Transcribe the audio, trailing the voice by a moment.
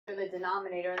a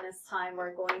denominator, and this time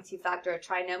we're going to factor a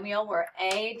trinomial where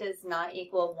a does not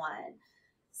equal 1.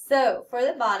 So for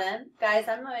the bottom, guys,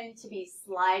 I'm going to be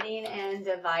sliding and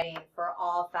dividing for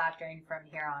all factoring from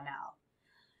here on out.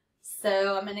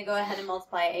 So I'm going to go ahead and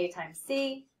multiply a times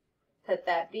c, put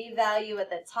that b value at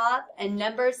the top, and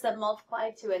numbers that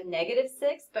multiply to a negative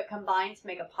 6 but combine to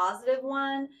make a positive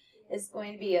 1 is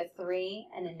going to be a 3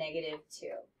 and a negative 2.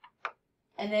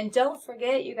 And then don't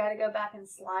forget, you got to go back and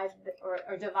slide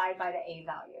or divide by the a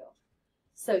value.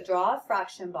 So draw a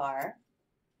fraction bar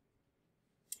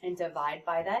and divide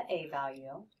by that a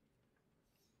value.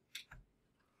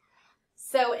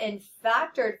 So in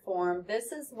factored form,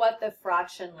 this is what the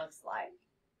fraction looks like.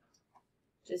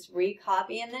 Just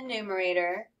recopy in the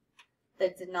numerator. The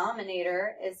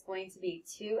denominator is going to be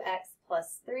 2x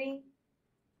plus 3,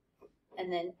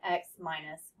 and then x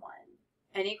minus 1.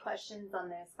 Any questions on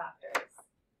those factors?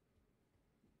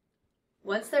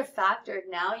 Once they're factored,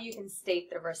 now you can state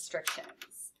the restrictions.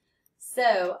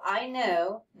 So I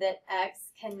know that x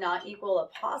cannot equal a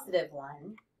positive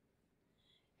 1.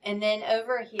 And then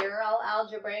over here, I'll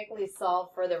algebraically solve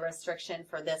for the restriction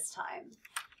for this time.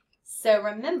 So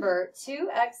remember,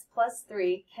 2x plus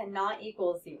 3 cannot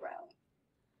equal 0.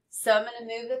 So I'm going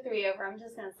to move the 3 over. I'm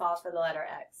just going to solve for the letter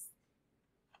x.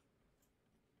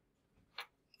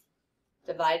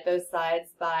 Divide both sides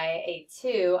by a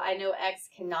 2. I know x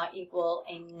cannot equal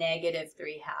a negative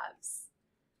 3 halves.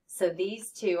 So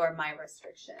these two are my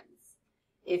restrictions.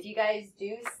 If you guys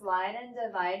do slide and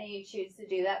divide and you choose to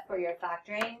do that for your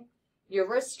factoring, your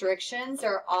restrictions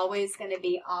are always going to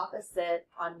be opposite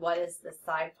on what is the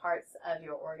side parts of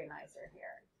your organizer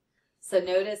here. So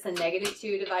notice a negative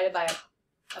 2 divided by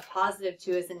a positive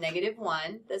 2 is a negative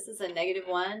 1. This is a negative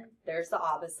 1. There's the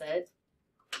opposite.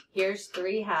 Here's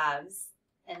 3 halves.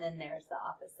 And then there's the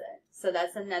opposite. So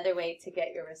that's another way to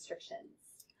get your restrictions.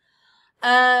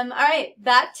 All right,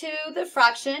 back to the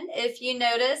fraction. If you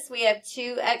notice, we have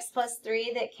 2x plus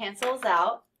 3 that cancels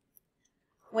out.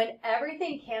 When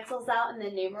everything cancels out in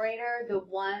the numerator, the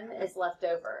 1 is left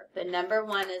over. The number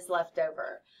 1 is left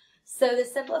over. So the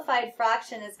simplified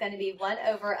fraction is going to be 1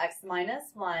 over x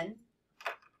minus 1.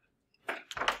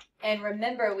 And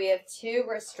remember, we have 2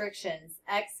 restrictions.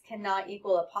 X cannot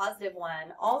equal a positive 1.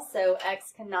 Also,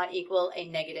 x cannot equal a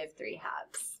negative 3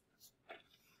 halves.